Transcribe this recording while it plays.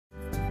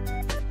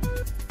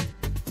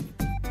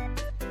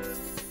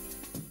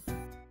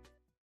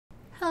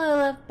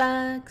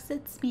Lovebugs,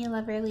 it's me,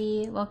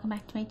 Loverrlee. Welcome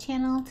back to my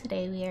channel.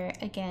 Today we are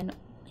again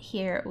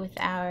here with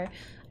our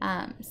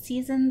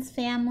seasons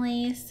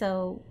family.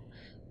 So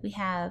we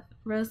have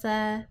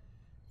Rosa,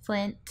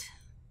 Flint,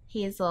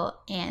 Hazel,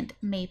 and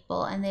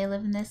Maple, and they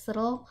live in this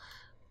little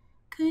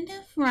kind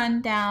of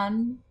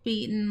rundown,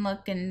 beaten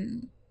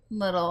looking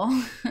little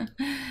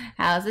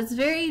house. It's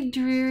very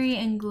dreary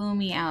and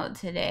gloomy out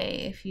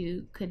today, if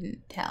you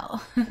couldn't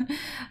tell.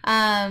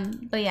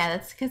 But yeah,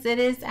 that's because it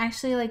is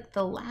actually like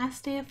the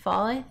last day of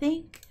fall, I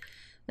think.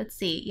 Let's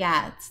see.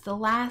 Yeah, it's the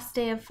last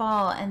day of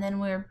fall, and then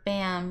we're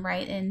bam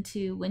right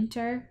into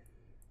winter.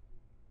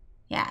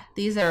 Yeah,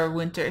 these are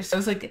winter. So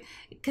it's like,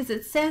 because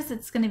it says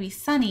it's going to be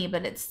sunny,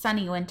 but it's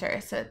sunny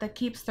winter, so that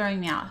keeps throwing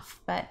me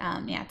off. But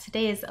yeah,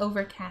 today is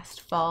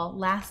overcast fall,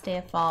 last day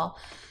of fall.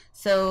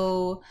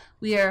 So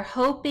we are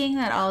hoping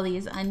that all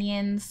these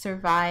onions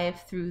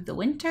survive through the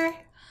winter.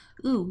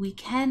 Ooh, we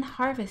can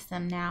harvest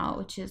them now,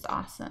 which is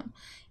awesome.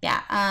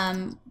 Yeah,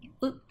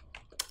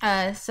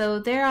 so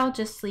they're all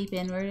just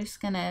sleeping. We're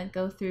just gonna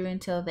go through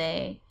until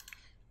they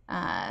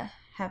have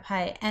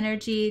high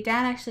energy.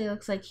 Dad actually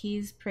looks like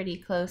he's pretty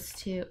close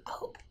to,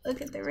 oh,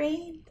 look at the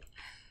rain.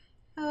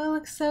 Oh, it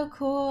looks so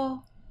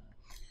cool.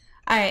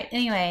 All right,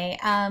 anyway,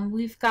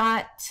 we've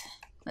got,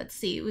 let's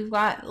see, we've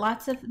got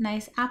lots of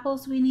nice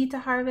apples we need to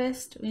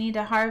harvest. We need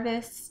to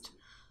harvest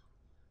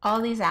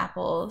all these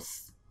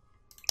apples.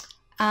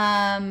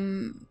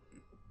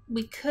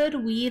 We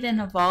could weed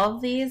and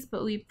evolve these,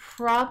 but we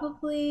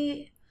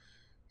probably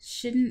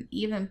shouldn't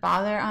even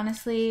bother,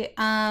 honestly.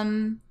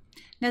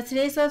 Now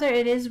today's weather,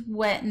 it is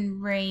wet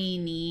and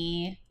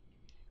rainy.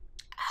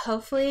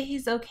 Hopefully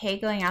he's okay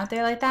going out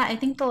there like that. I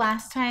think the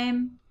last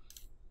time,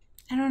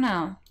 I don't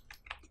know.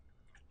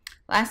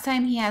 Last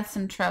time he had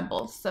some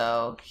trouble,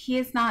 so he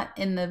is not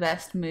in the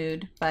best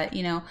mood. But,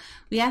 you know,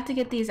 we have to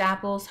get these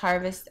apples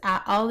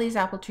all these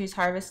apple trees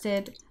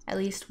harvested at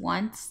least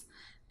once,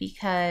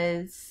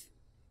 because,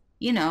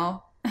 you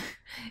know,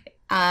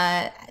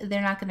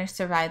 they're not going to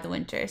survive the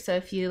winter. So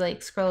if you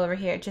like scroll over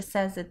here, it just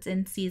says it's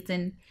in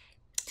season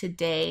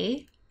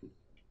today.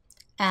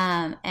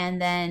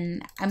 And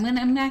then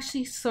I'm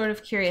actually sort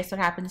of curious what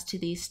happens to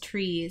these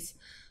trees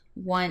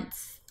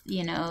once,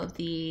 you know,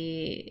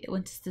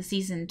 once the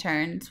season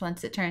turns,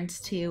 once it turns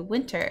to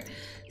winter.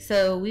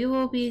 So we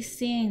will be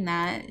seeing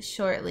that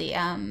shortly,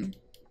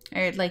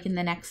 or like in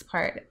the next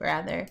part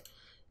rather.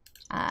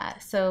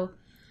 So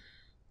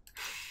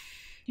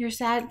you're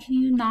sad. Can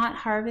you not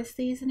harvest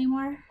these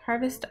anymore?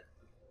 Harvest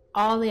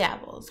all the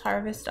apples.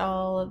 Harvest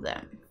all of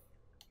them.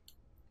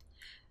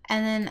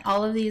 And then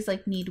all of these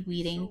like need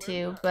weeding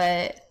too,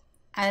 but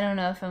I don't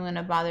know if I'm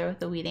gonna bother with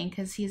the weeding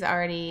because he's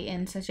already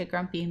in such a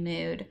grumpy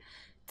mood.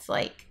 It's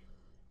like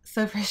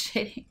so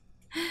frustrating.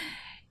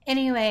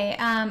 Anyway,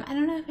 I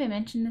don't know if I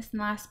mentioned this in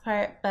the last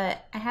part,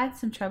 but I had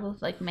some trouble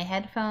with like my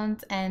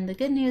headphones, and the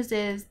good news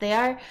is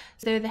they're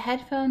the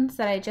headphones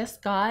that I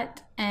just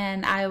got,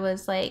 and I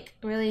was like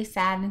really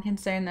sad and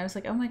concerned. I was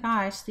like, oh my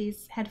gosh,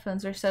 these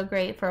headphones are so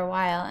great for a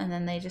while, and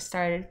then they just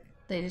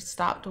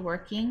stopped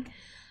working.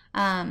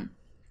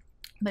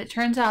 But it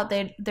turns out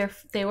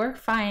they work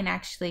fine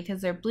actually,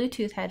 because they're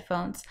Bluetooth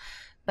headphones.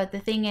 But the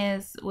thing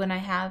is, when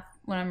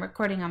I'm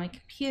recording on my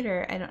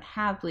computer, I don't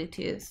have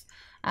Bluetooth.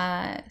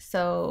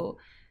 So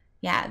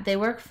yeah, they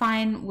work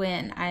fine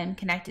when I'm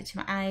connected to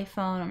my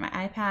iPhone or my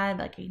iPad,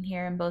 like I can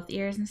hear in both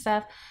ears and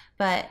stuff.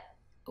 But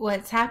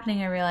what's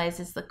happening, I realize,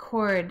 is the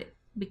cord,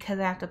 because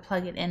I have to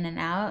plug it in and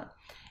out,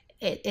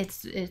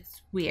 it's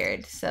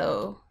weird.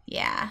 So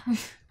yeah.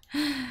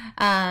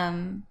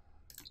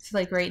 So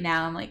like right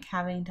now I'm like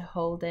having to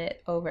hold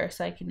it over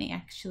so I can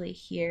actually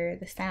hear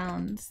the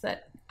sounds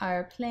that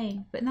are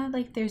playing, but not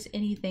like there's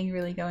anything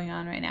really going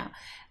on right now.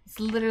 It's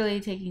literally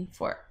taking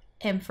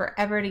him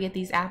forever to get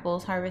these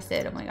apples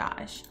harvested. Oh my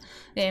gosh.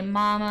 Okay,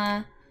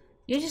 Mama,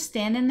 you're just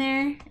standing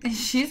there.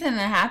 She's in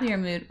a happier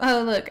mood.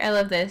 Oh look, I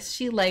love this.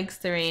 She likes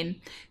the rain.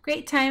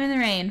 Great time in the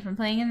rain. From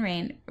playing in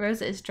rain,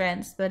 Rosa is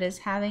drenched but is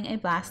having a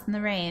blast in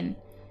the rain.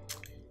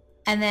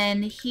 And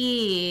then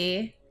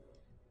he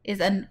is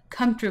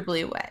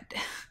uncomfortably wet.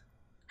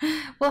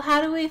 Well,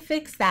 how do we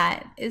fix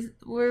that?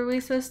 Were we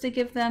supposed to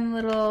give them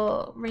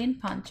little rain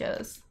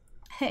ponchos?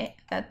 Hey,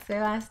 that's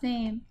their last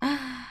name.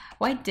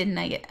 Why didn't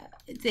I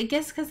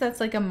guess because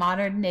that's like a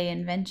modern day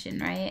invention,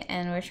 right?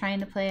 And we're trying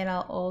to play it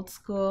all old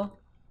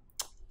school.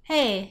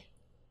 Hey.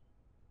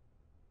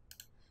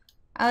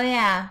 Oh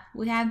yeah,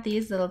 we have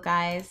these little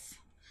guys.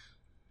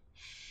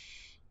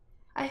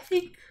 I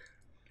think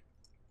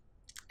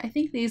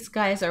these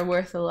guys are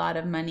worth a lot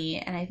of money,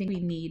 and I think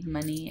we need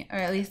money, or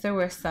at least they're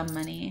worth some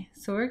money.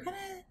 So we're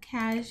gonna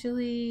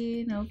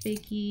casually, no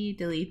biggie,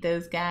 delete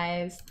those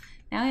guys.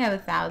 Now we have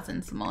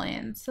 1,000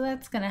 simoleons, so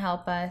that's gonna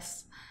help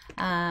us.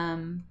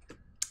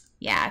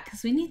 Yeah,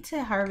 because we need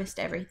to harvest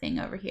everything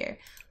over here.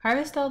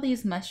 Harvest all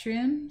these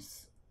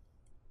mushrooms.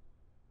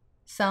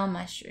 Sell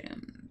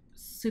mushrooms.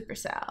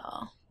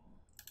 Supercell.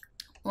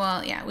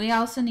 Well, yeah, we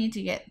also need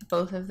to get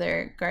both of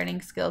their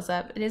gardening skills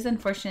up. It is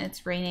unfortunate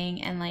it's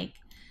raining, and like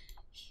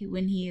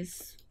when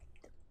he's...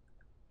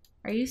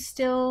 Are you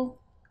still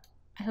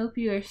I hope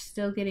you are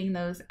still getting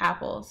those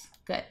apples.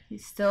 Good.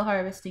 He's still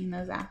harvesting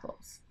those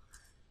apples.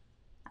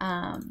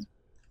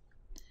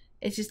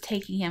 It's just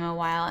taking him a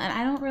while, and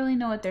I don't really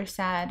know what they're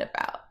sad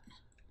about.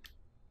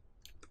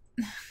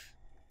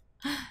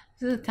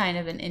 This is kind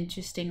of an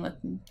interesting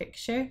looking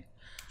picture.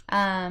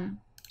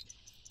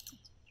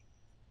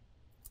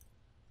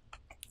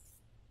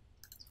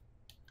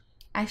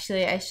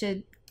 Actually, I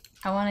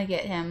want to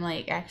get him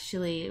like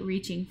actually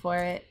reaching for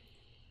it.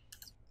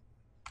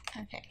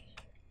 Okay.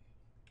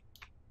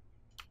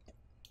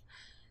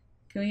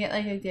 Can we get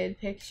like a good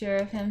picture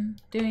of him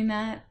doing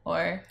that?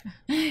 Or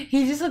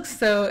he just looks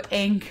so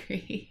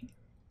angry.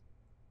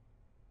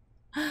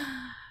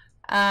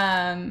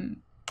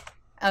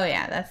 Oh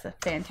yeah, that's a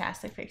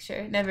fantastic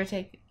picture. Never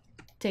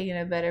taken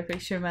a better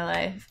picture in my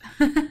life.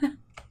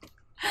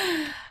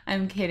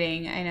 I'm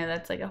kidding. I know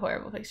that's like a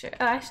horrible picture.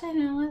 Oh, actually,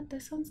 you know what?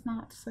 This one's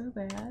not so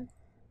bad.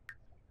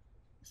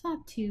 It's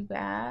not too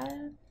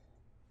bad.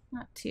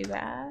 Not too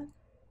bad.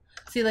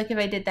 See, like if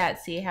I did that,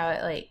 see how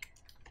it like,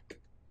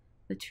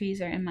 the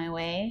trees are in my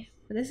way.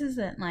 But this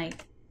isn't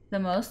like the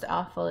most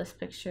awfulest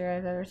picture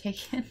I've ever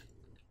taken.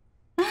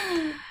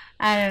 I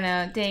don't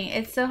know. Dang,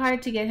 it's so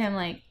hard to get him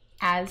like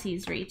as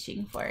he's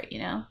reaching for it, you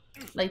know?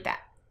 Like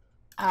that.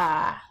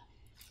 Ah.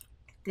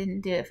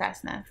 Didn't do it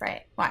fast enough,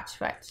 right? Watch.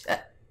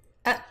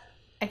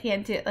 I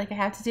can't do it. Like I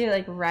have to do it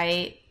like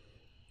right.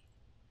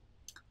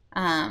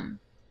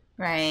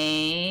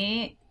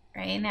 Right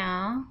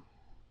now.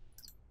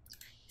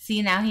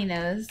 See, now he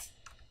knows.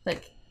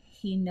 Look,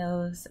 he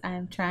knows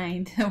I'm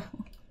trying to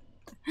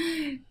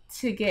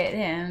to get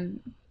him.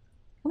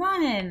 Come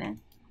on.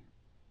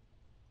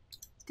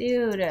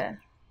 Dude.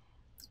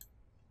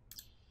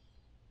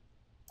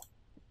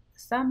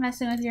 Stop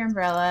messing with your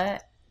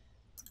umbrella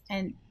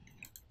and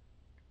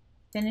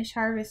finish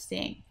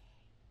harvesting.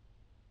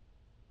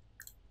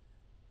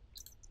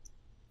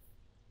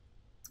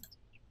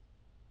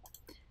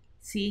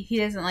 See, he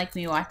doesn't like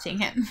me watching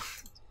him.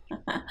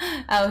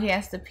 Oh, he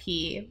has to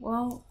pee.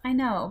 Well, I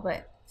know,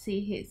 but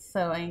see, he's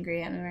so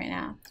angry at me right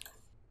now.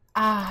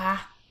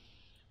 Ah.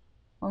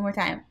 One more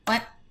time.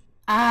 What?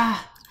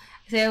 Ah.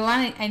 So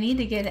I need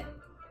to get it.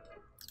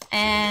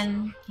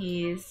 And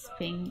he's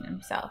peeing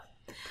himself.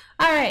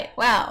 All right,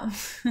 well.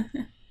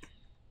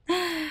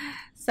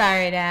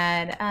 Sorry,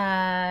 Dad.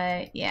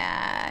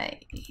 Yeah,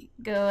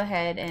 go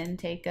ahead and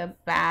take a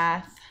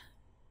bath.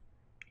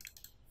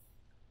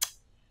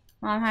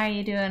 Mom, how are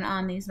you doing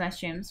on these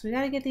mushrooms? We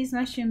gotta get these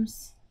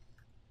mushrooms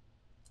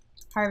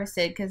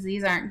harvested because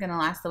these aren't gonna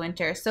last the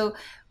winter. So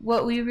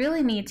what we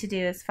really need to do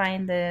is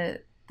find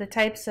the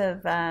types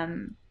of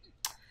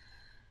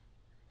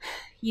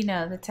you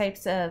know, the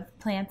types of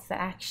plants that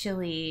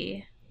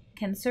actually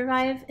can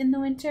survive in the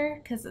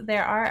winter, because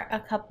there are a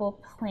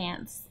couple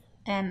plants,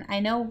 and I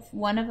know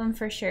one of them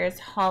for sure is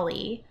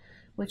holly,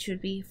 which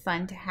would be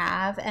fun to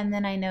have, and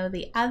then I know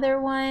the other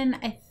one,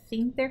 I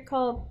think they're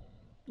called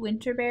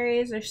winter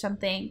berries or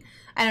something.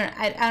 I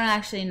don't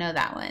actually know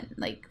that one.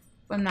 Like,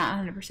 I'm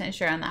not 100%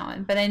 sure on that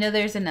one, but I know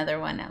there's another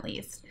one at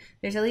least.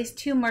 There's at least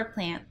 2 more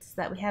plants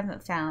that we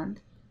haven't found.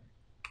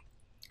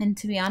 And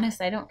to be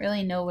honest, I don't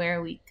really know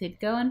where we could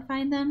go and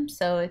find them,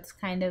 so it's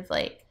kind of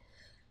like,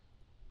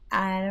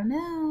 I don't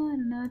know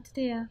what to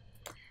do.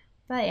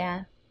 But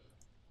yeah.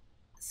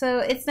 So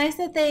it's nice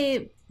that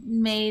they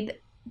made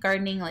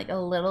gardening like a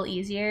little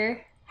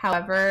easier.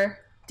 However,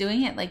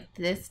 doing it like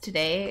this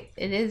today,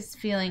 it is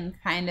feeling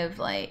kind of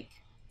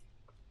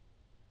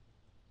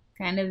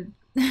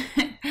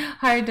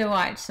hard to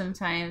watch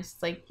sometimes.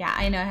 It's like, yeah,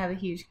 I know I have a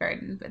huge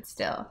garden, but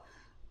still.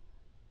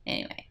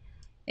 Anyway,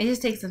 it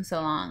just takes them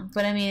so long.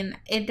 But I mean,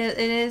 it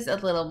is a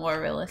little more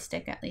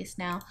realistic at least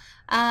now.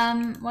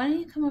 Why don't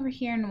you come over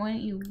here and why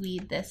don't you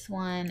weed this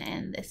one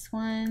and this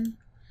one?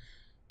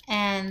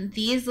 And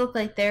these look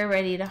like they're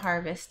ready to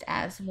harvest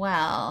as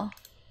well.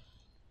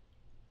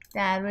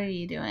 Dad, what are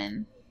you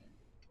doing?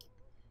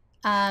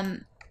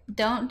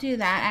 Don't do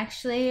that.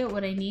 Actually,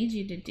 what I need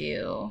you to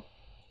do,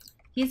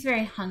 he's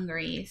very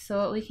hungry. So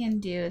what we can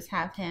do is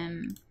have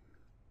him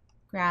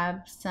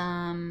grab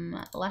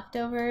some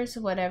leftovers,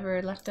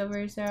 whatever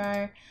leftovers there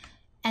are.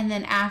 And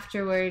then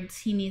afterwards,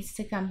 he needs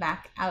to come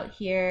back out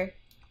here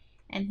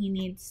and he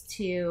needs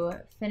to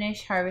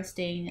finish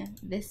harvesting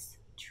this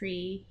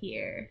tree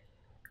here.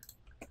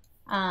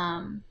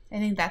 I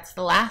think that's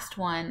the last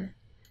one.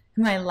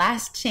 My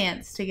last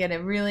chance to get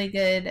a really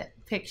good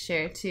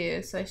picture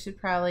too, so I should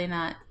probably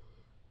not.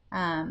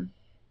 Oh,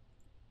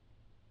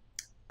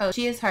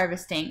 she is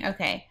harvesting.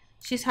 Okay,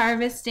 she's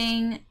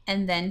harvesting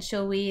and then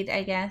she'll weed,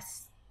 I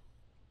guess.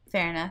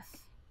 Fair enough.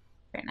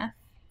 Fair enough.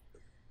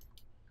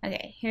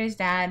 Okay, here's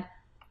Dad.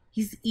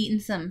 He's eating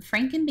some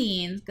Franken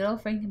beans. Good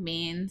old Franken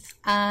beans.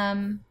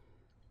 Yeah.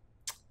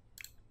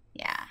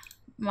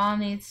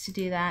 Mom needs to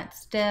do that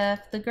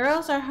stuff. The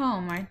girls are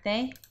home, aren't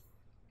they?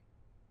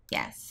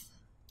 Yes.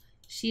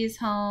 She's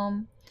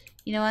home.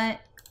 You know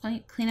what? Let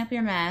me clean up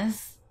your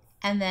mess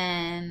and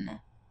then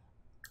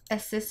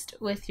assist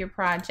with your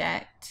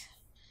project.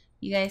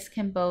 You guys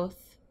can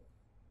both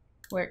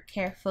work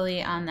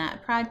carefully on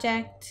that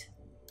project.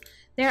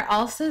 They're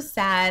also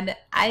sad.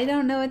 I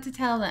don't know what to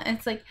tell them.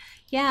 It's like,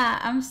 yeah,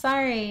 I'm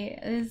sorry.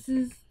 This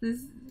is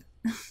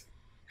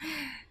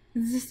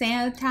the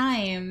same of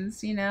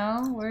times, you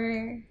know?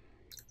 We're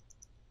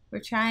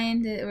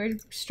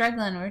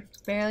struggling. We're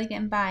barely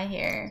getting by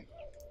here.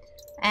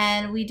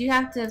 And we do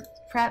have to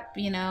prep,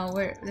 you know,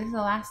 this is the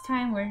last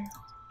time we're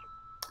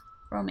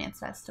romance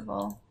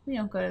festival. We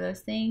don't go to those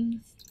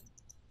things.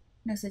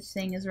 No such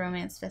thing as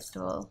romance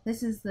festival.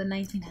 This is the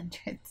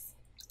 1900s.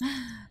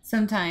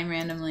 Sometime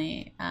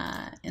randomly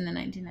in the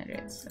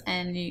 1900s.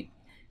 And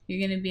you're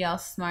going to be all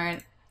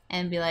smart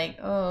and be like,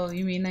 oh,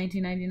 you mean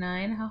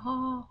 1999? Ha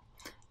ha.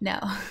 No.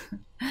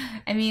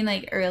 I mean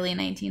like early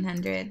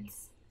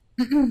 1900s.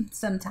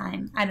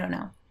 Sometime. I don't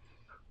know.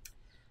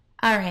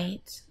 All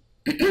right.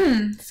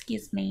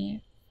 Excuse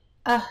me.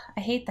 Ugh, I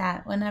hate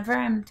that. Whenever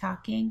I'm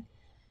talking,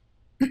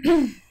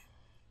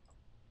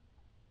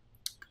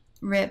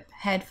 rip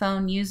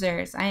headphone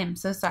users. I am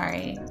so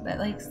sorry. That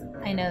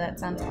I know that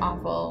sounds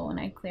awful when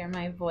I clear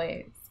my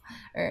voice.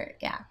 Or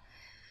yeah.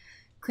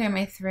 Clear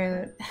my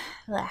throat.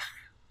 Ugh.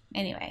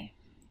 Anyway.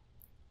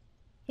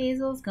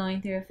 Hazel's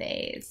going through a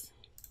phase.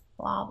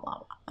 Blah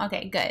blah blah.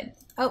 Okay, good.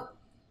 Oh.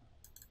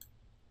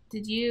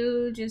 Did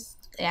you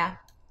just yeah.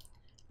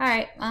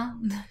 Alright, well.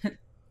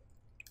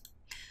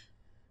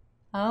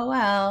 Oh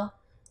well.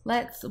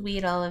 Let's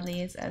weed all of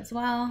these as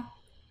well.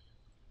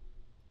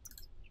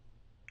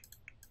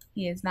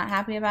 He is not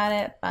happy about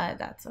it, but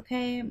that's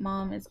okay.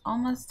 Mom is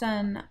almost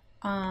done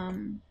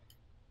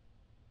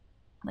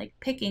like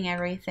picking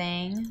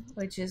everything,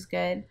 which is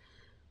good.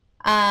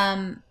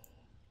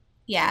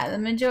 Yeah,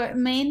 the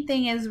main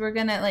thing is we're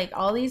gonna like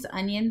all these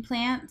onion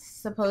plants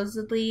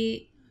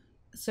supposedly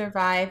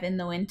survive in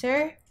the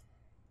winter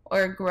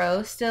or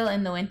grow still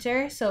in the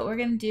winter. So what we're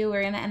gonna do,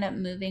 we're gonna end up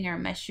moving our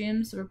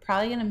mushrooms. We're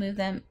probably gonna move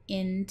them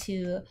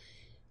into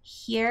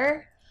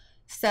here.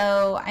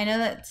 So I know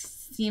that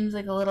seems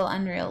like a little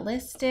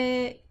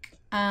unrealistic,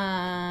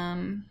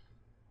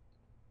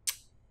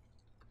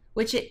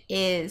 which it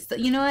is. So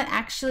you know what?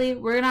 Actually,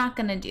 we're not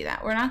gonna do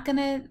that. We're not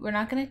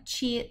gonna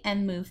cheat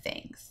and move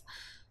things.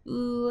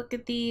 Ooh, look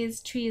at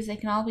these trees. They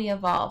can all be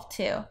evolved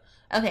too.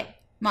 Okay,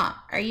 Mom,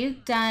 are you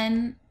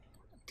done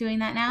doing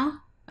that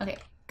now? Okay,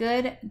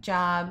 good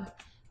job.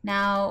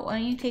 Now, why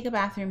don't you take a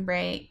bathroom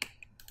break?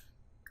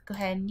 Go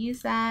ahead and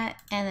use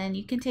that, and then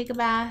you can take a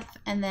bath,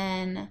 and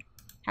then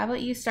how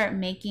about you start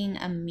making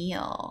a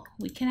meal?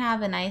 We can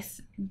have a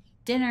nice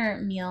dinner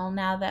meal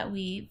now that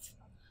we've,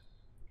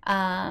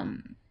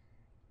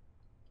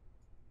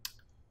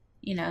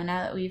 you know,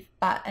 now that we've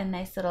bought a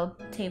nice little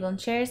table and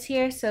chairs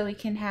here, so we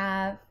can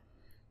have,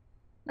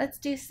 let's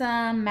do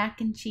some mac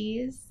and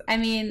cheese. I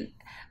mean,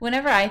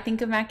 whenever I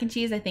think of mac and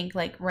cheese, I think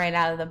like right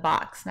out of the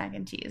box mac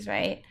and cheese,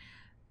 right?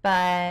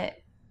 But,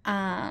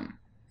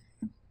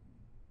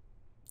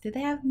 do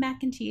they have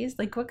mac and cheese?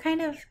 Like what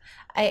kind of,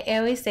 I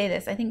always say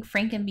this, I think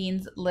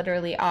Frankenbeans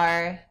literally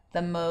are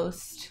the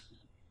most.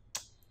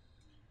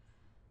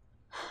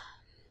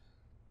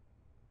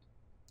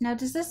 Now,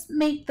 does this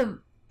make the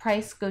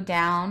price go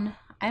down?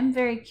 I'm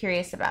very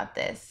curious about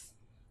this.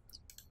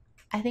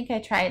 I think I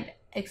tried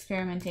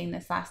experimenting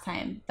this last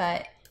time,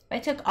 but if I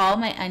took all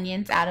my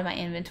onions out of my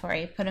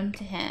inventory, put them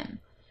to him,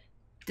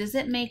 does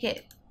it make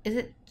it, is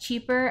it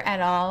cheaper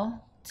at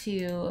all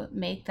to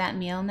make that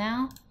meal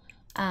now?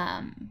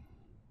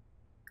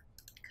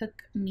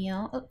 Cook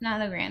meal. Oh, not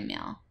a grand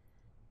meal.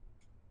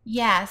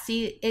 Yeah,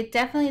 see, it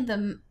definitely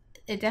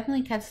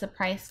cuts the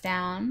price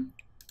down.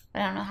 I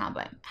don't know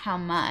how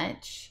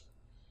much.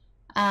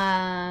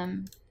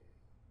 But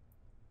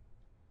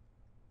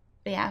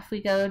yeah, if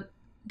we go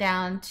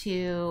down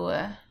to,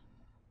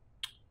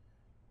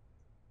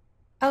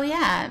 oh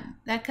yeah,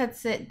 that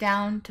cuts it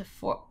down to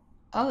 4.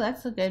 Oh,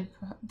 that's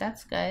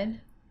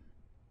good.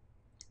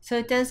 So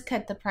it does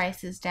cut the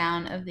prices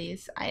down of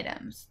these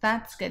items.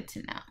 That's good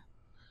to know.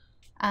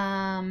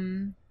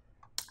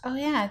 Oh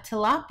yeah,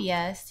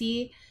 tilapia.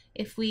 See,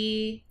 if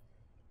we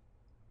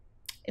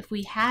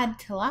had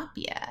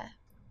tilapia.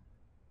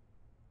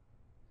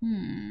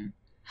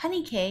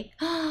 Honey cake.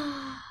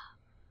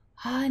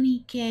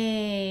 Honey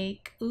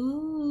cake.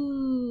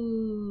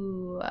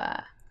 Ooh.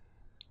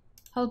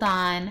 Hold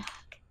on.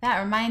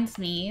 That reminds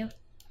me.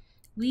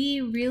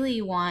 We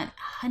really want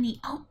honey.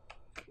 Oh.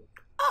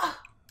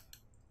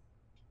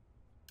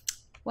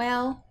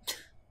 Well.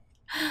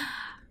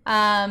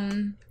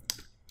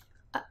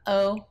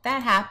 Uh-oh,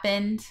 that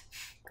happened.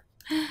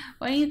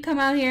 Why don't you come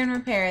out here and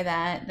repair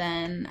that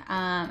then?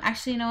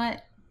 Actually, you know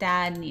what?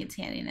 Dad needs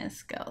handiness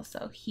skills,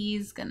 so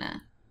he's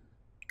gonna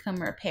come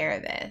repair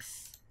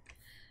this.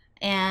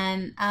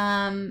 And,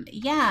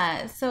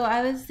 yeah, so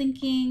I was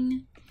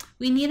thinking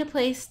we need a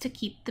place to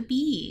keep the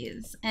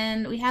bees.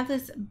 And we have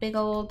this big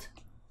old,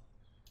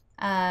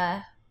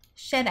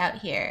 shed out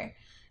here.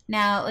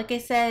 Now, like I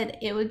said,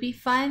 it would be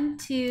fun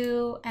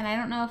to, and I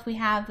don't know if we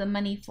have the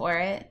money for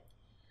it,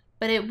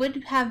 but it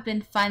would have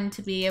been fun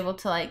to be able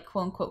to, like,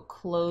 quote unquote,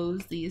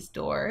 close these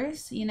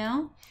doors, you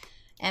know?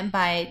 And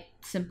by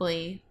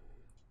simply,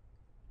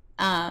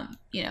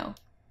 you know,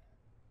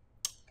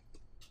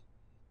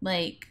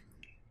 like,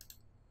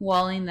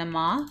 walling them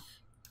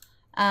off.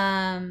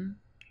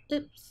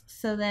 Oops.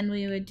 So then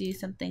we would do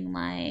something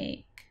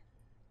like,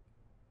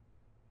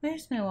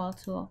 where's my wall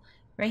tool?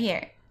 Right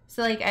here.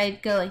 So like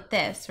I'd go like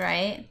this,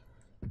 right?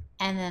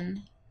 And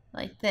then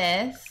like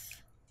this.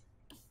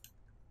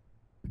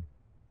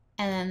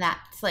 And then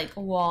that's like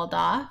walled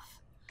off.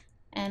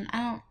 And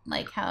I don't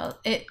like how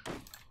it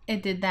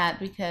did that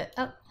because,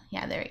 oh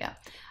yeah, there we go.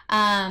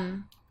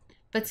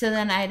 But so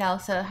then I'd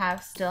also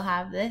still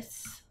have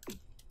this.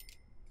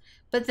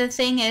 But the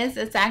thing is,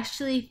 it's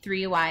actually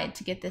 3 wide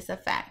to get this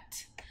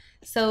effect.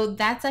 So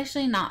that's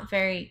actually not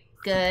very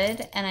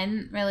good, and I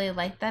didn't really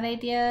like that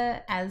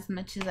idea as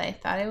much as I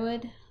thought I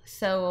would.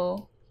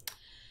 So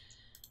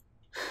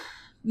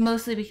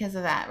mostly because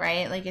of that,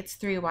 right? Like it's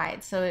 3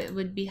 wide, so it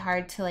would be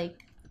hard to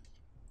like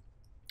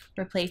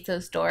replace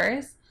those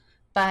doors.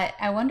 But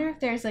I wonder if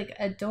there's like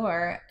a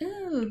door.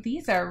 Ooh,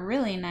 these are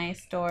really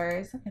nice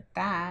doors. Look at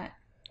that.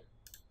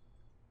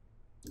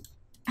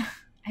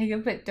 I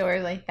could put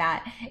doors like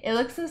that. It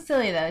looks so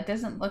silly though. It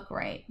doesn't look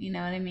right. You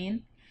know what I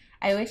mean?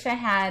 I wish I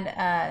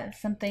had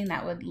something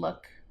that would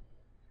look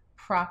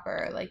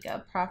proper, like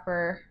a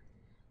proper,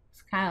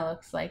 this kind of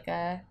looks like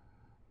a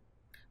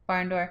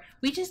barn door.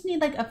 We just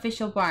need like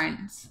official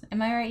barns.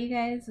 Am I right, you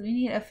guys? We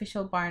need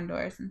official barn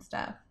doors and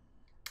stuff.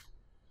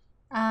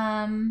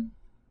 But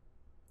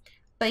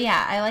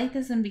yeah, I like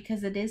this one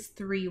because it is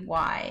 3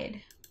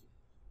 wide.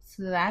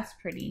 So that's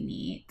pretty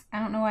neat. I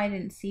don't know why I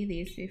didn't see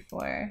these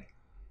before.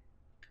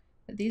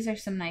 But these are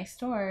some nice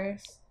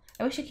doors.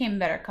 I wish it came in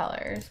better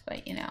colors,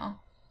 but you know,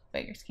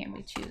 beggars can't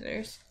be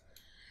choosers.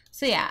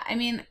 So yeah, I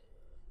mean,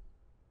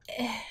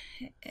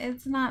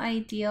 it's not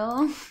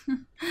ideal.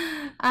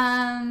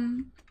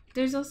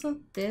 There's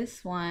also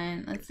this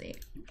one. Let's see.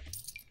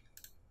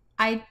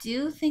 I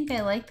do think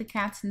I like the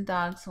cats and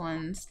dogs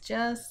ones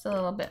just a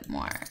little bit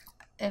more,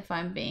 if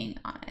I'm being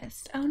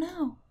honest. Oh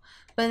no.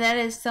 But that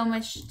is so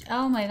much.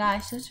 Oh my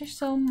gosh, those are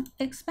so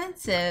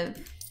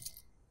expensive.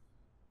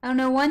 Oh,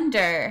 no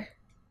wonder.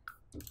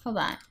 Hold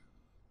on.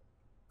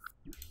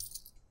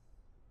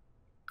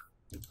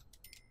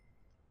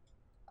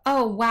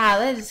 Oh wow,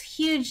 that is a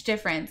huge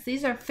difference.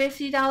 These are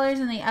 $50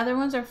 and the other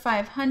ones are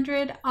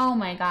 $500. Oh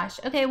my gosh.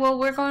 Okay, well,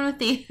 we're going with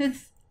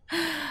these.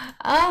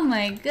 Oh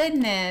my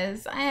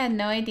goodness. I had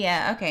no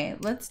idea. Okay,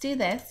 let's do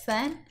this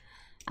then.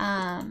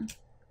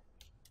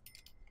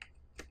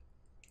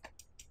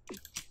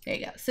 There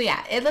you go. So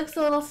yeah, it looks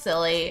a little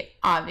silly,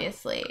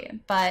 obviously,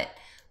 but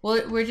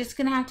we're just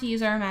gonna have to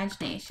use our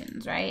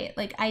imaginations, right?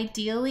 Like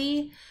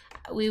ideally,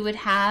 we would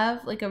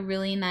have like a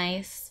really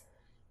nice,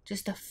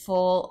 just a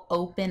full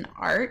open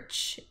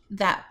arch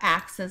that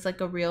acts as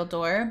like a real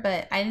door,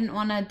 but I didn't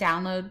want to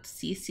download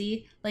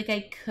CC. Like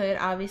I could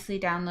obviously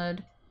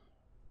download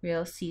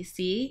real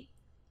CC.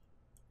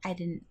 I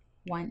didn't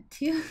want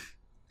to.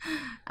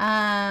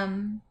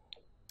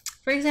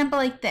 For example,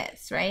 like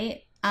this,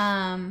 right?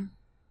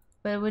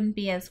 But it wouldn't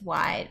be as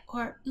wide.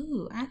 Or,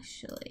 ooh,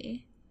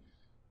 actually,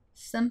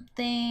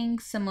 something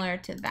similar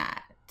to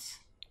that.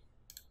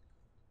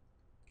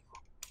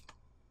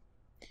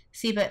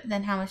 See, but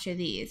then how much are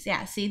these?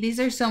 Yeah, see, these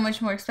are so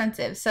much more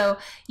expensive. So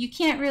you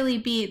can't really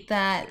beat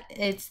that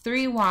it's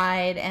 3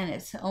 wide and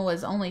it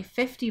was only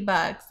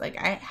 $50. Like,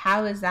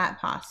 how is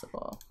that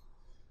possible?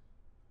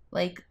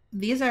 Like,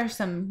 these are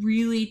some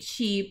really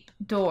cheap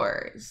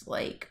doors.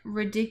 Like,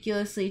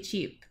 ridiculously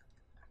cheap.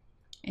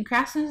 And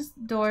craftsman's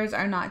doors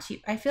are not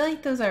cheap. I feel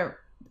like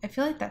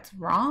that's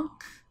wrong.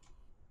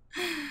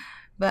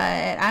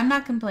 But I'm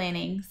not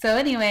complaining. So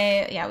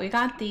anyway, yeah, we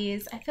got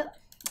these. I feel,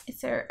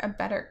 is there a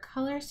better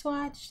color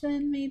swatch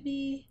then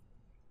maybe?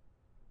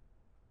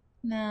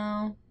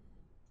 No.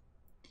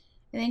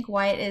 I think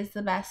white is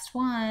the best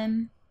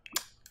one.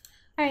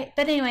 Alright,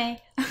 but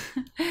anyway.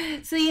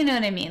 So you know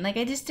what I mean. Like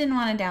I just didn't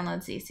want to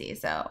download CC.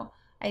 So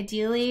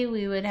ideally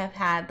we would have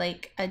had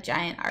like a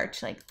giant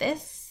arch like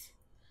this.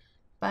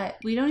 But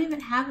we don't even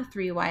have a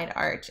 3 wide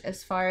arch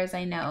as far as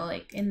I know,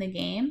 like in the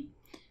game.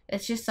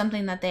 It's just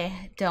something that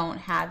they don't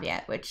have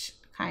yet, which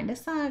kind of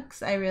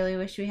sucks. I really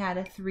wish we had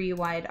a 3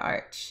 wide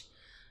arch.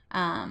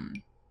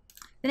 Then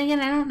again,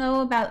 I don't know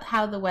about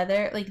how the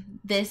weather, like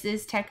this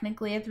is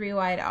technically a 3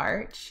 wide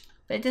arch,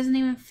 but it doesn't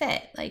even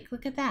fit. Like,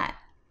 look at that.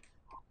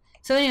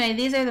 So anyway,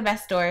 these are the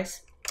best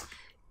doors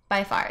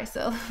by far.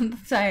 So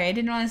sorry, I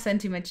didn't want to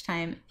spend too much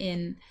time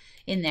in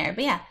there.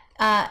 But yeah,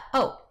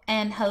 oh,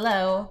 and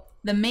hello.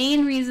 The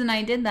main reason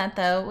I did that,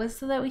 though, was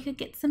so that we could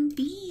get some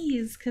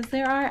bees, because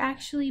there are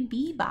actually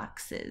bee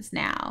boxes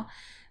now.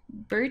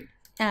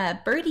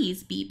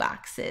 Birdie's bee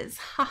boxes.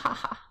 Ha ha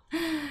ha.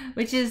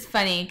 Which is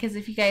funny, because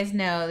if you guys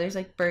know, there's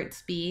like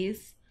Burt's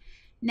Bees.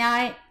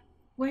 Now,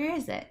 where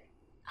is it?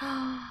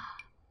 Patchy.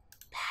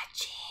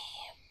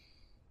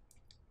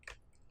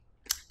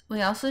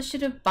 We also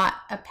should have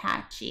bought a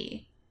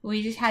Patchy.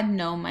 We just had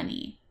no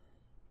money.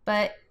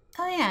 But,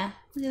 oh yeah,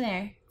 look at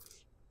there.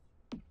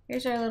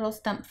 Here's our little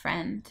stump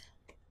friend.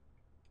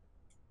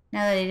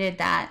 Now that I did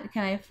that,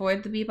 can I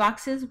afford the bee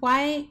boxes?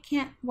 Why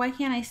can't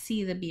I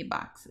see the bee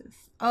boxes?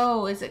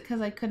 Oh, is it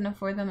because I couldn't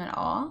afford them at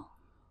all?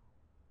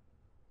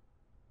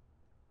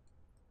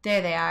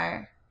 There they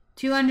are.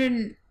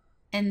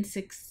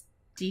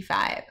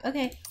 265.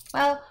 Okay,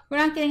 well, we're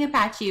not getting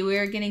Apache.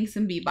 We're getting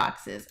some bee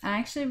boxes. I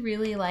actually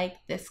really like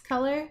this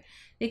color.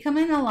 They come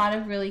in a lot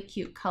of really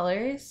cute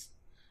colors.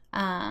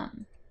 I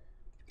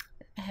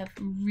have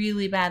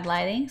really bad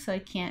lighting, so I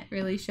can't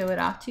really show it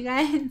off to you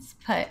guys.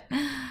 But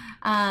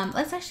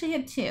let's actually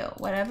get 2.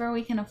 Whatever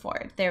we can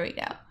afford. There we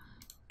go.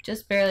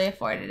 Just barely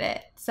afforded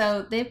it.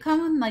 So they've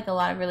come in like a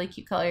lot of really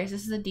cute colors.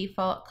 This is the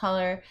default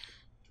color.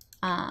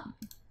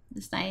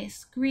 This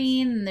nice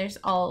green, and there's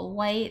all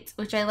white,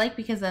 which I like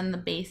because then the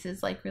base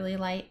is like really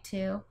light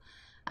too.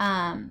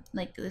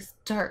 Like this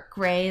dark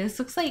gray. This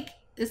looks like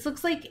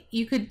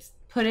you could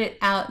put it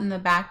out in the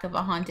back of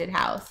a haunted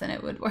house and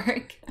it would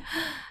work.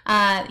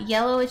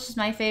 Yellow, which is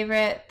my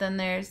favorite. Then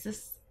there's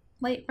this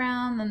light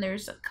brown. Then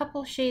there's a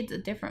couple shades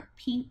of different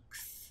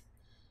pinks.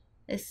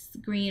 This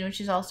green, which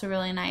is also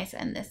really nice,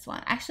 and this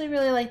one. I actually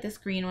really like this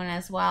green one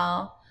as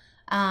well.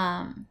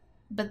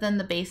 But then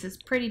the base is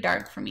pretty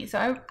dark for me.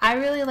 So I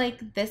really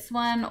like this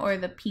one or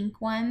the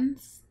pink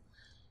ones.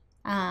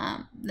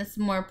 This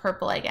more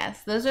purple, I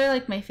guess. Those are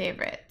like my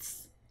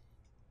favorites.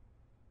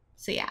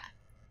 So yeah.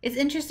 It's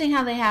interesting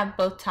how they have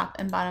both top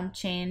and bottom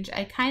change.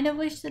 I kind of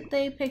wish that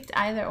they picked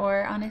either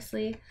or,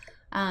 honestly.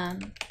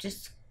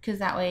 Just because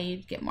that way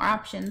you'd get more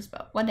options,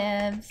 but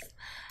whatevs.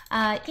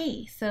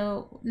 Yay.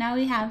 So now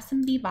we have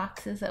some bee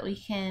boxes that we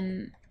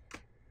can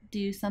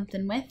do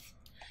something with.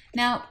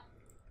 Now,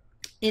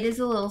 it is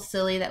a little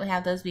silly that we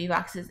have those bee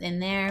boxes in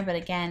there, but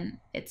again,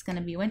 it's going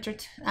to be winter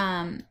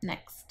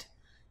next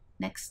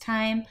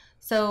time.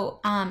 So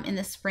in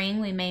the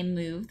spring, we may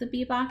move the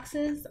bee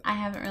boxes. I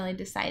haven't really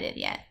decided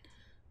yet,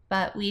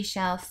 but we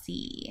shall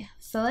see.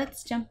 So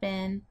let's jump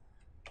in.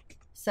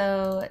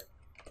 So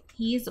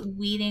he's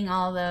weeding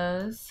all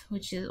those,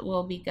 which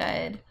will be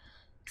good.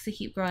 So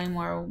keep growing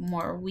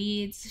more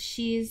weeds.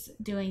 She's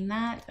doing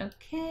that.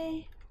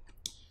 Okay.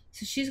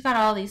 So she's got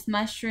all these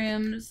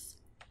mushrooms,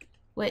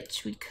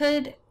 which we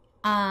could,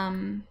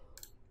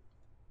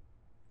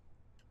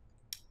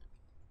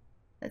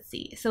 let's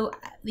see. So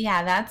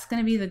yeah, that's going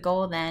to be the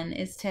goal then,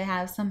 is to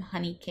have some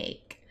honey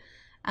cake,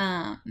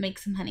 make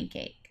some honey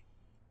cake.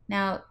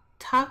 Now,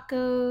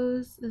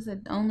 tacos is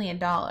only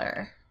 $1,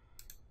 which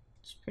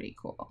is pretty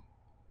cool.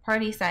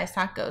 Party size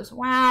tacos.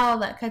 Wow,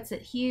 that cuts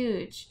it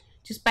huge.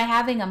 Just by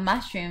having a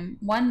mushroom,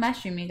 one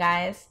mushroom, you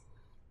guys.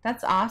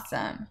 That's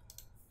awesome.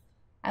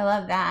 I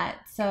love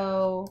that.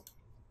 So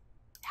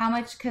how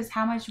much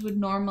would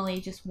normally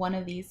just one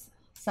of these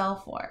sell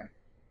for?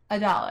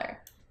 $1.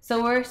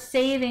 So we're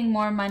saving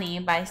more money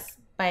by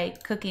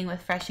cooking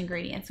with fresh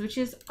ingredients, which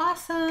is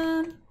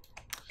awesome.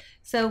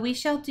 So we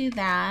shall do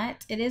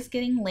that. It is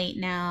getting late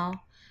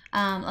now.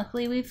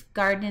 Luckily we've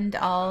gardened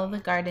all the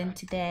garden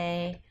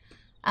today.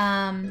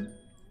 Now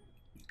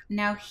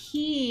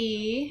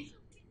he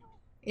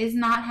is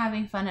not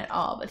having fun at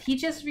all, but he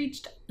just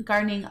reached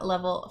gardening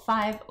level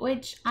 5,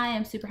 which I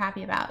am super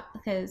happy about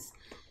because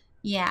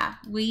yeah,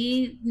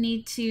 we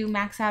need to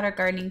max out our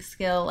gardening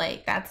skill.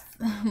 Like that's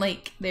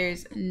like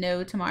there's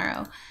no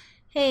tomorrow.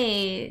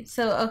 Hey,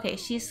 so okay,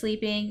 she's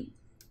sleeping.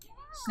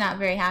 She's not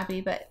very happy,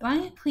 but why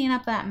don't you clean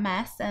up that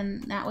mess,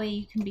 and that way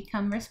you can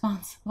become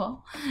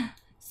responsible.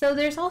 So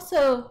there's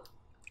also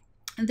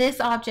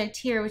this object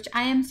here, which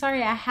I am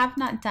sorry I have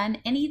not done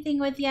anything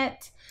with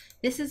yet.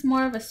 This is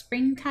more of a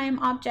springtime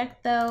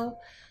object though.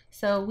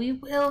 So we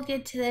will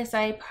get to this,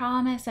 I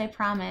promise.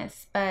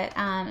 But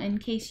in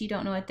case you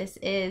don't know what this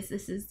is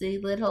the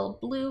little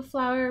blue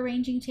flower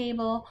arranging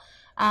table.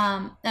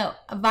 No,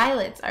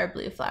 violets are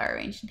blue flower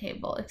arranging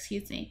table,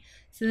 excuse me.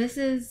 So this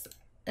is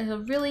a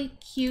really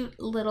cute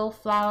little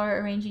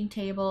flower arranging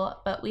table,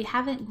 but we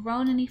haven't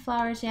grown any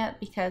flowers yet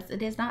because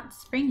it is not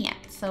spring yet.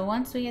 So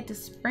once we get to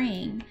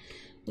spring,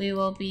 we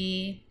will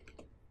be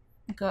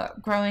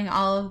growing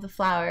all of the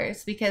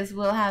flowers because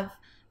we'll have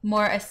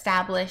more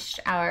established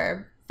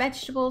our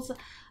vegetables.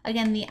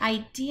 Again, the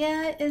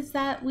idea is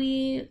that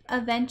we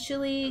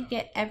eventually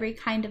get every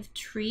kind of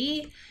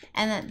tree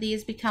and that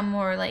these become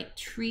more like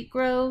tree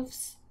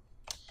groves.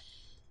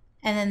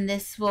 And then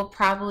this will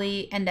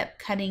probably end up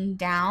cutting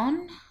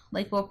down.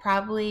 Like we'll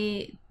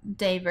probably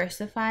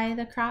diversify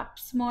the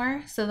crops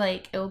more. So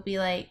like it will be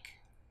like,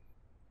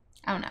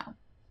 I don't know,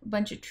 a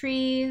bunch of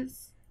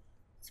trees,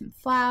 some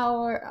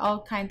flower,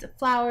 all kinds of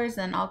flowers,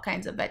 and all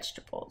kinds of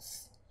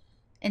vegetables.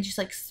 And just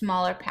like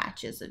smaller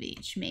patches of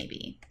each,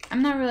 maybe.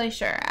 I'm not really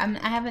sure.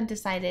 I haven't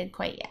decided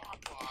quite yet.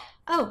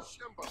 Oh,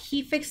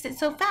 he fixed it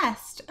so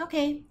fast.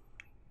 Okay.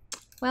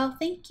 Well,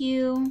 thank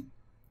you.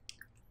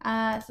 So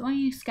why don't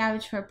you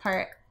scavenge for a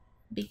part?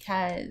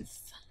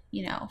 Because,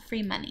 you know,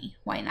 free money.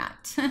 Why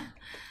not?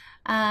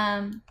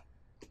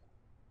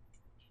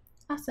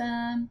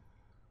 Awesome.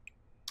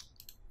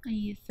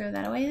 You throw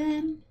that away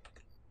then.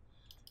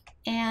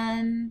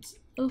 And,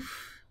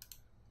 oof.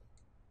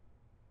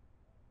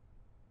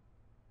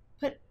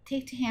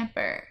 Take to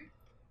hamper.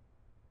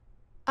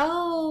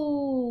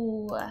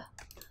 Oh,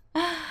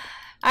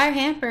 our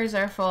hampers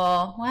are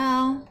full.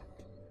 Well,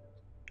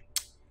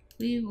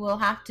 we will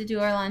have to do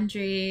our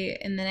laundry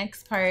in the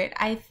next part.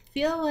 I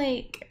feel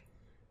like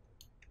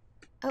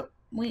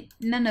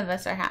none of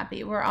us are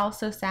happy. We're all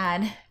so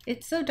sad.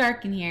 It's so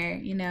dark in here,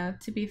 you know,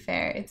 to be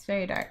fair. It's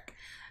very dark.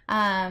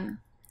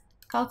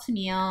 Call to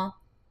meal.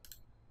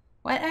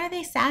 What are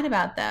they sad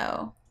about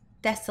though?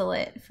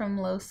 Desolate from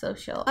low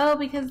social. Oh,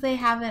 because they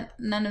haven't,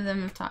 none of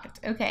them have talked.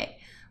 Okay.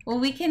 Well,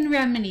 we can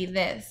remedy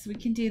this. We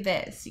can do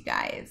this, you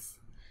guys.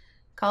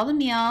 Call the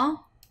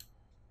meal.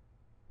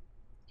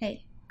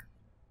 Hey.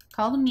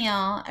 Call the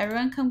meal.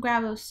 Everyone come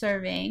grab a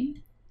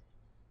serving.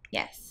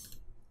 Yes.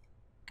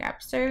 Grab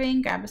a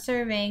serving, grab a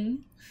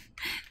serving.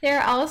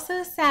 They're all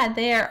so sad.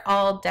 They are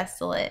all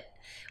desolate.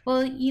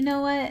 Well, you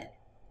know what?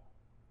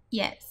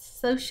 Yes.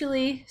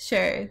 Socially,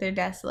 sure, they're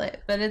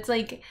desolate. But it's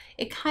like,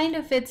 it kind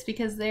of fits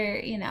because they're,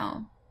 you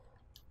know,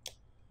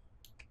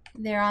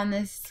 they're on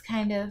this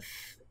kind of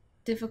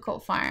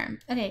difficult farm.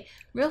 Okay,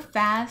 real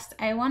fast,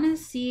 I want to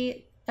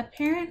see,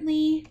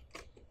 apparently,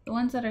 the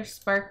ones that are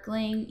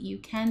sparkling, you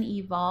can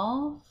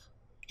evolve.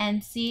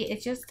 And see,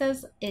 it just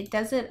does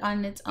it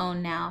on its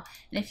own now.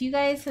 And if you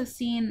guys have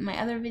seen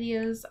my other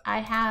videos, I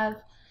have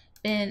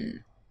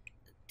been,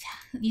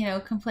 you know,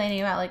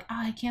 complaining about like,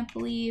 oh, I can't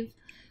believe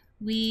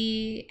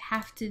we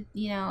have to,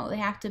 you know, they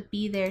have to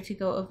be there to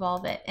go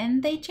evolve it.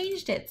 And they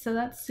changed it, so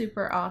that's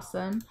super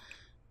awesome.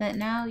 That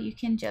now you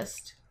can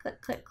just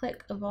click, click,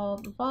 click,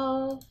 evolve,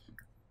 evolve.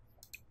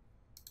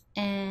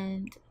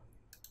 And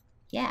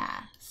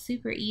yeah,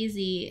 super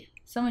easy,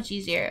 so much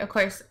easier. Of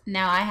course,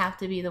 now I have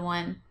to be the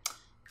one.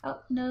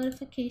 Oh,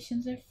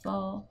 notifications are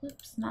full.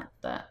 Whoops, not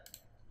the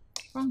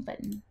wrong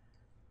button.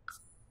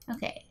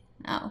 Okay.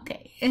 Oh,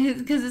 okay.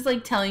 Because it's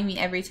like telling me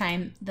every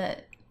time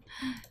that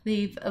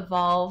they've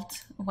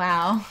evolved.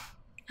 Wow.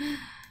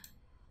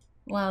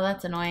 Wow,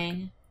 that's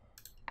annoying.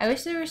 I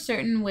wish there were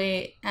certain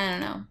way, I don't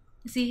know.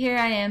 See, here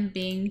I am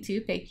being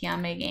too picky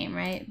on my game,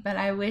 right? But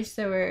I wish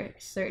there were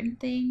certain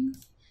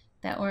things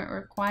that weren't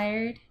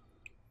required.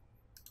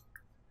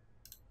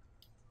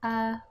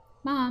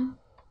 Mom.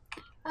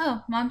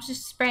 Oh, Mom's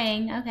just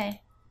spraying.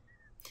 Okay.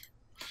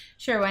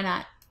 Sure, why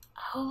not?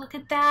 Oh, look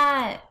at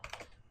that.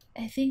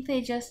 I think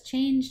they just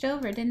changed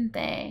over, didn't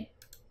they?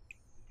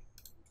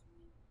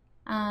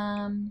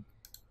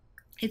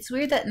 It's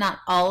weird that not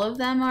all of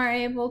them are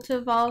able to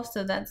evolve,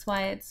 so that's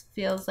why it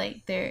feels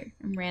like they're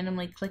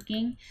randomly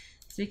clicking.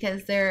 It's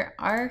because there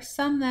are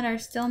some that are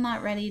still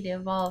not ready to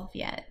evolve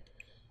yet.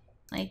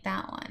 Like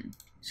that one.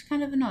 It's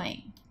kind of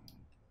annoying.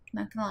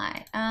 Not gonna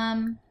lie.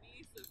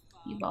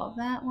 Evolve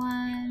that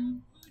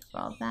one.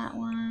 Evolve that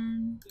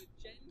one.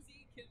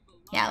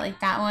 Yeah, like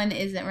that one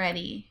isn't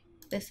ready.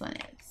 This one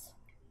is.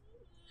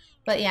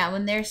 But yeah,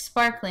 when they're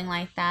sparkling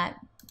like that,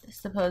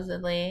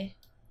 supposedly,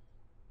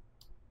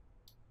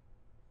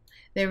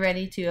 they're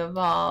ready to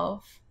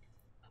evolve.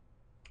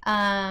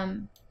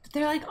 But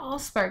they're like all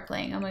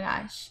sparkling. Oh my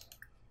gosh.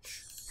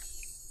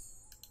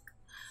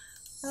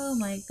 Oh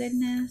my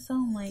goodness.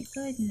 Oh my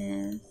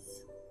goodness.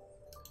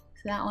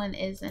 So that one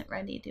isn't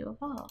ready to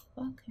evolve.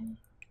 Okay.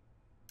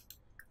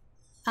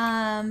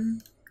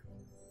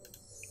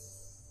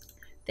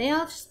 They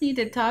all just need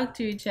to talk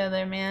to each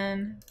other,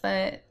 man.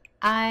 But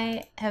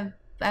I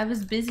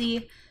was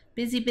busy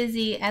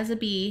as a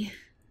bee.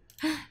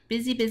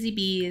 Busy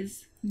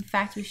bees. In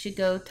fact, we should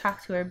go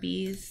talk to our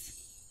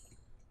bees.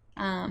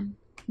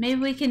 Maybe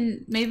we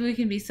can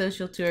be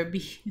social to our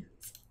bees.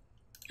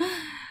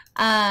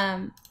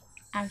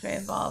 After I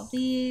evolve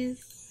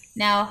these.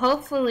 Now,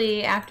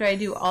 hopefully, after I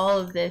do all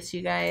of this,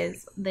 you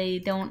guys, they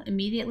don't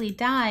immediately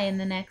die in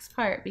the next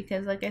part.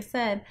 Because, like I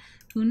said,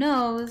 who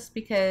knows?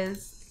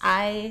 Because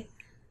I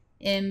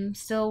am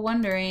still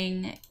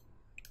wondering,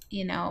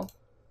 you know,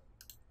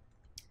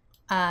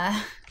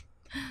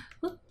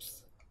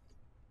 whoops.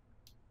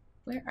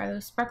 Where are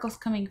those sparkles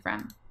coming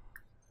from?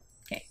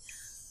 Okay.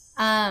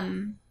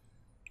 I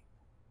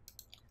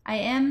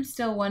am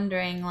still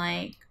wondering,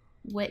 like,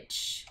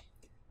 which...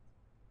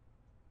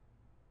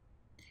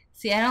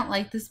 See, I don't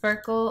like the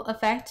sparkle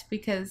effect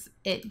because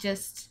it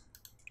just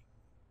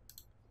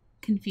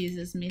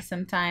confuses me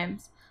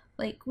sometimes.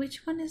 Like,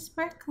 which one is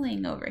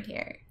sparkling over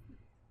here?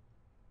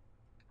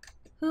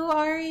 Who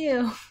are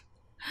you?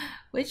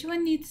 Which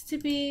one needs to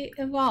be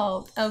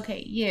evolved?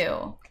 Okay,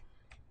 you.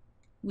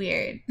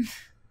 Weird.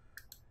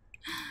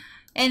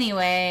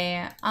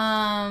 Anyway,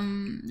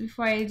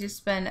 before I just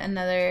spend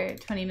another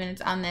 20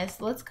 minutes on this,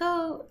 let's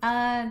go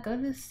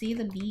to see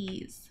the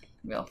bees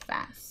real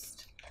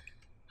fast.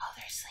 Oh,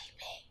 they're sleeping.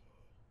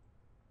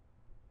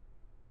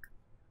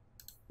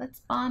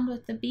 Let's bond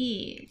with the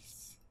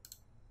bees.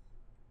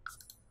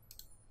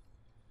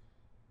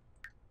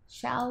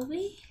 Shall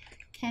we?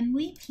 Can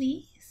we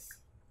please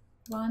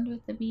bond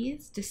with the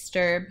bees?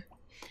 Disturb.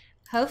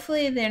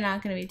 Hopefully they're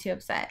not going to be too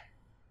upset.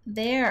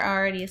 They are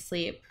already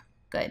asleep.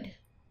 Good.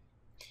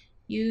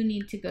 You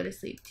need to go to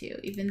sleep too,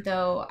 even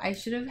though I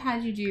should have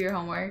had you do your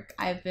homework.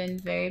 I've been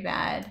very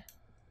bad.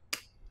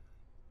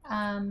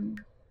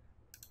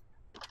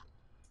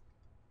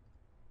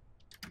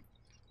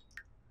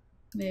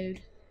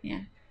 Mood.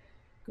 Yeah.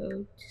 Go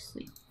to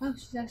sleep. Oh,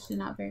 she's actually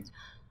not very...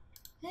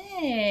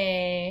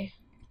 Hey!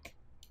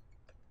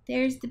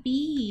 There's the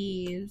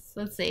bees.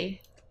 Let's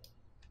see.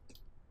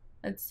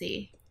 Let's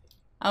see.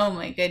 Oh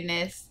my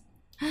goodness.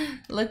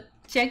 Look,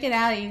 check it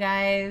out, you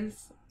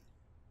guys.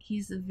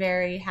 He's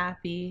very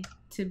happy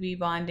to be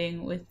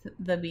bonding with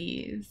the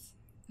bees.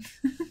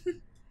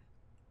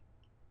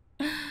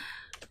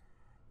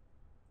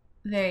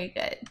 Very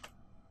good.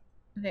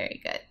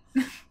 Very good.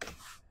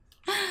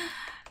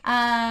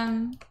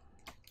 All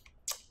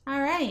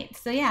right.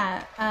 So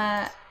yeah,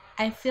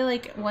 I feel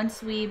like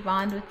once we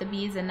bond with the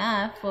bees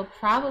enough, we'll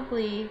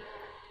probably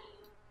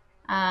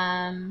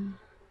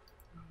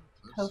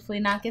hopefully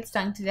not get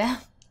stung to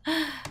death.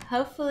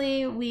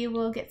 Hopefully we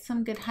will get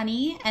some good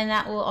honey, and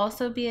that will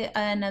also be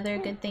another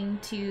good thing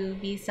to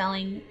be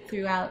selling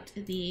throughout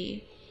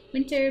the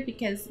winter,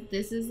 because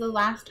this is the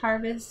last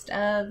harvest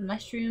of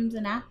mushrooms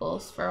and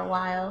apples for a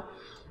while.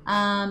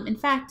 In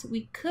fact,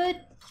 we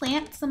could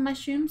plant some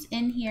mushrooms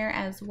in here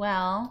as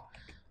well.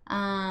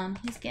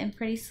 He's getting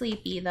pretty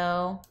sleepy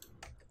though.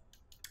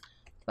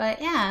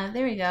 But yeah,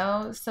 there we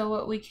go. So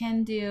what we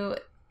can do,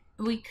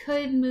 we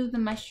could move the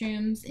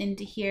mushrooms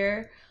into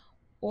here,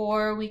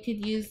 or we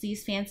could use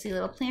these fancy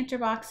little planter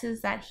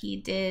boxes that he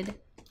did,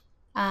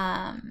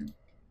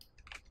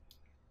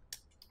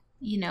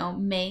 you know,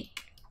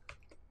 make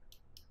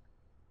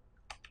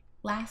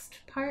last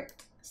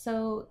part.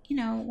 So, you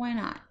know, why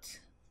not?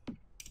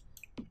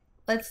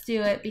 Let's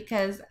do it,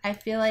 because I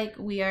feel like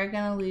we are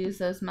going to lose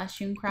those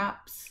mushroom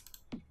crops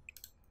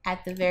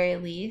at the very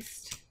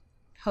least.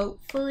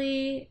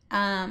 Hopefully,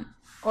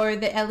 or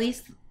at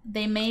least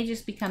they may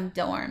just become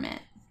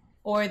dormant,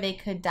 or they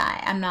could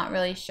die. I'm not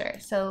really sure.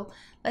 So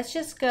let's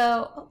just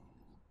go. Oh,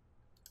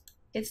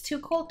 it's too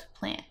cold to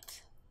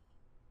plant.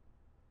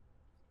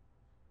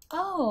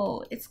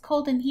 Oh, it's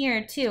cold in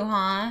here too,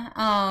 huh?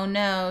 Oh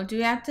no. Do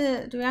we have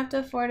to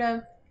afford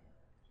a?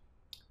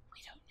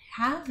 We don't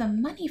have the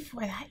money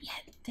for that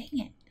yet.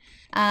 Dang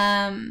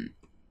it.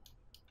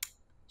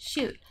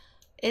 Shoot.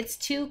 It's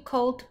too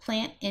cold to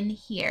plant in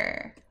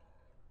here.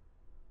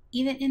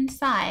 Even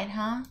inside,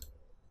 huh?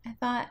 I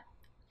thought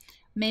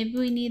maybe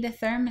we need a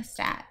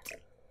thermostat.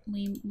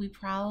 We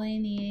probably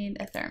need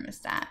a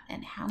thermostat.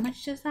 And how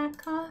much does that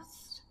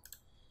cost?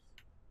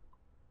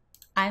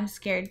 I'm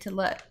scared to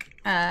look.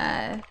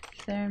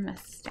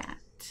 Thermostat.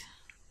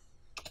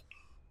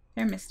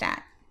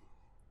 Thermostat.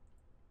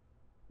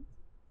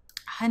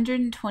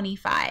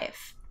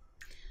 125.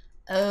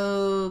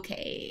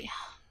 Okay.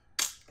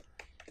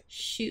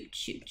 Shoot.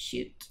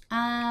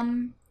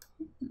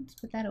 Let's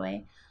put that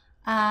away.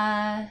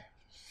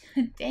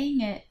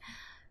 Dang it.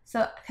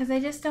 So, because I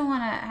just don't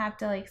want to have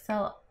to like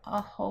sell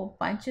a whole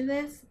bunch of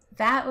this.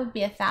 That would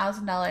be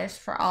 $1,000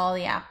 for all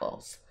the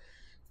apples.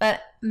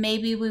 But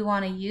maybe we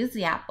want to use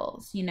the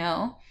apples, you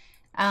know,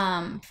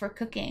 for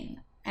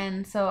cooking.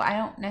 And so I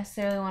don't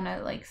necessarily want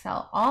to like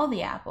sell all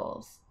the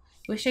apples.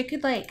 Wish I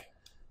could like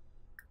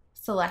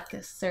select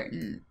a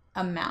certain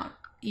amount,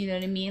 you know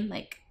what I mean?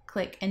 Like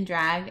click and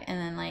drag and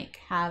then like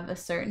have a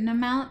certain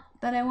amount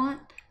that I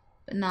want,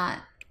 but not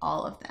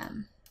all of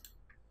them.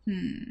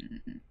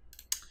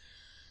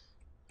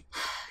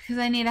 Because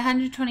I need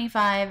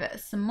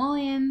 125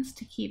 simoleons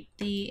to keep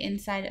the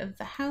inside of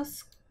the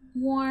house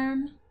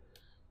warm.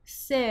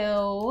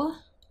 So,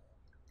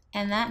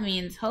 and that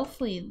means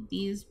hopefully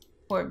these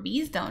poor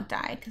bees don't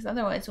die, because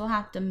otherwise we'll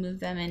have to move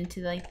them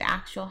into like the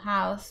actual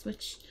house,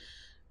 which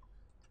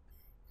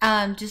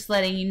just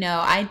letting you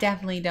know, I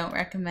definitely don't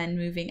recommend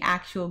moving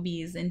actual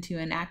bees into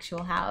an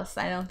actual house.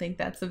 I don't think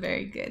that's a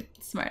very good,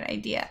 smart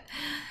idea.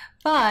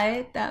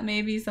 But that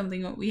may be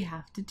something that we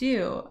have to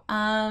do.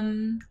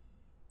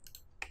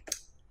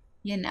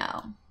 You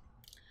know,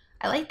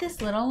 I like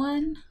this little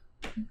one,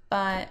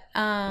 but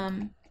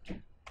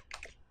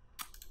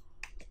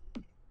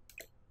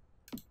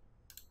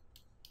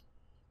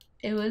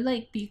it would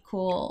like be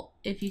cool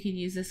if you could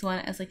use this one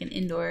as like an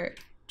indoor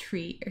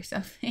tree or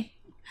something.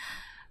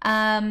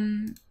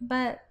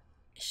 But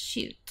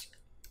shoot.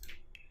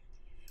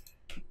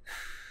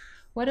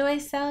 What do I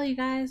sell, you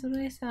guys? What do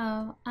I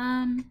sell?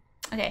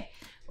 Okay.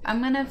 I'm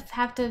gonna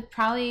have to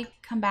probably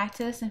come back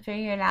to this and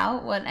figure it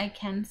out, what I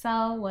can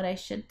sell, what I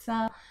should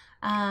sell.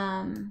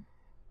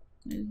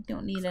 We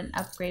don't need an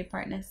upgrade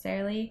part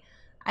necessarily.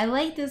 I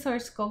like this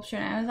horse sculpture,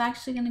 and I was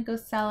actually gonna go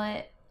sell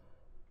it.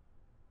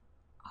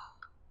 Oh,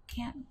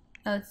 can't.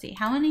 Oh, let's see.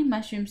 How many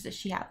mushrooms does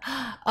she have?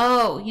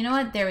 Oh, you know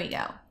what? There we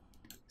go.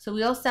 So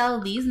we'll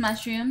sell these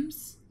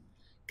mushrooms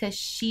because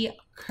she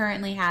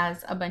currently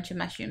has a bunch of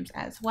mushrooms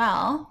as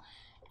well,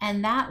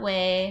 and that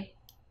way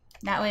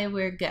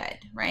we're good,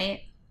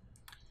 right?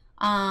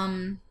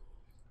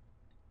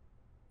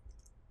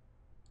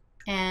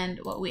 And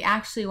what we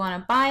actually want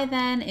to buy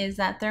then is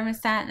that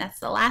thermostat, and that's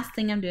the last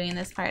thing I'm doing in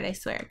this part, I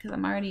swear, because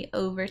I'm already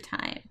over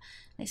time.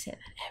 I say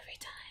that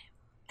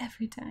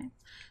every time.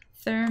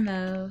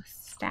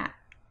 Thermostat.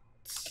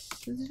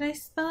 Did I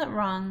spell it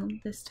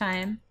wrong this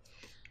time?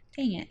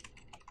 Dang it.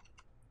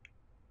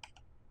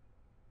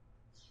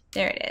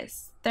 There it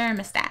is.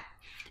 Thermostat.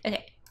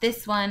 Okay,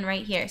 this one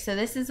right here. So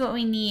this is what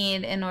we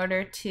need in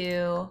order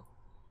to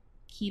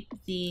keep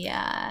the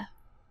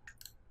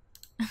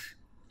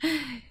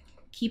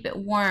keep it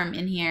warm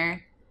in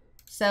here.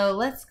 So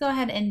let's go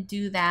ahead and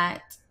do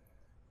that.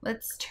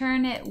 Let's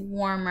turn it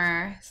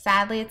warmer.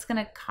 Sadly, it's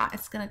gonna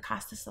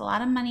cost us a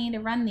lot of money to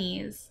run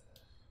these.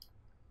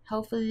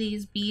 Hopefully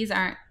these bees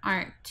aren't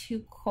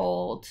too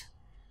cold.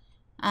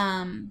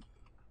 But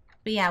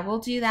yeah, we'll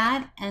do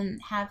that and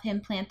have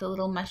him plant the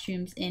little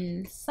mushrooms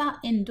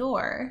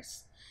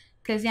indoors.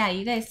 Because yeah,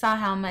 you guys saw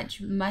how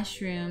much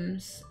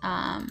mushrooms,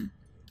 how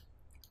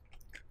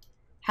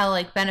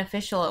like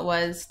beneficial it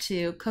was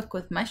to cook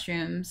with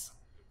mushrooms.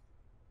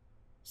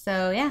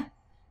 So yeah.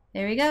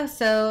 There we go.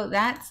 So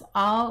that's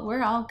all.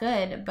 We're all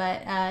good.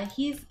 But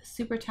he's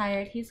super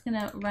tired. He's going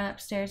to run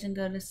upstairs and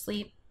go to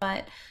sleep.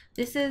 But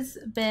this has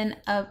been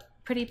a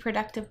pretty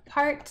productive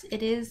part.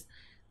 It is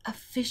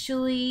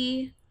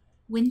officially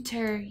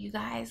winter, you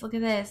guys. Look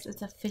at this.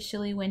 It's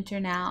officially winter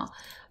now.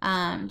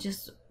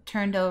 Just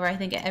turned over. I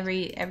think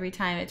every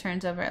time it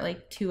turns over at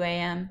like 2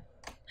 a.m.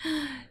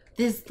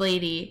 This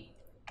lady.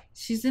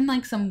 She's in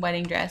like some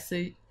wedding dress,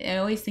 so I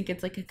always think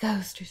it's like a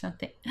ghost or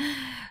something.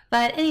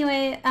 But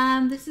anyway,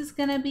 this is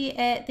gonna be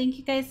it. Thank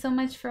you guys so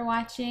much for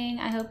watching.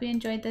 I hope you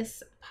enjoyed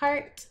this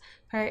part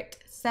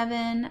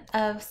 7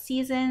 of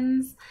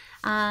seasons.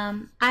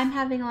 I'm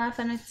having a lot of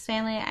fun with this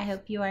family. I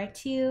hope you are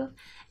too.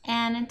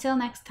 And until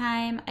next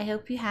time, I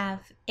hope you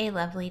have a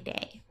lovely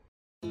day.